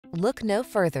Look no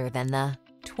further than the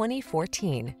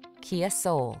 2014 Kia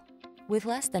Soul. With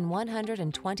less than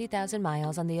 120,000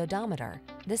 miles on the odometer,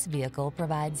 this vehicle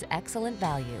provides excellent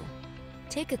value.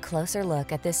 Take a closer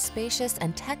look at this spacious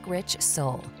and tech-rich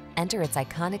Soul. Enter its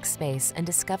iconic space and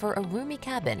discover a roomy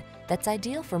cabin that's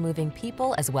ideal for moving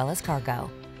people as well as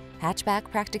cargo. Hatchback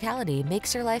practicality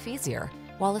makes your life easier,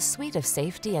 while a suite of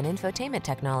safety and infotainment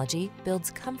technology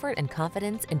builds comfort and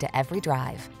confidence into every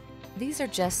drive. These are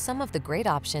just some of the great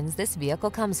options this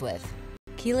vehicle comes with: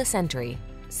 keyless entry,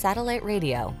 satellite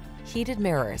radio, heated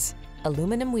mirrors,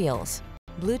 aluminum wheels,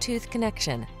 Bluetooth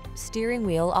connection, steering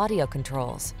wheel audio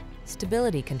controls,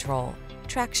 stability control,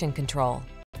 traction control,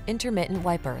 intermittent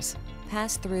wipers,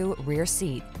 pass-through rear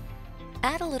seat.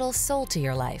 Add a little soul to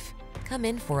your life. Come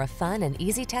in for a fun and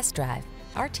easy test drive.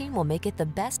 Our team will make it the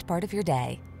best part of your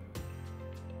day.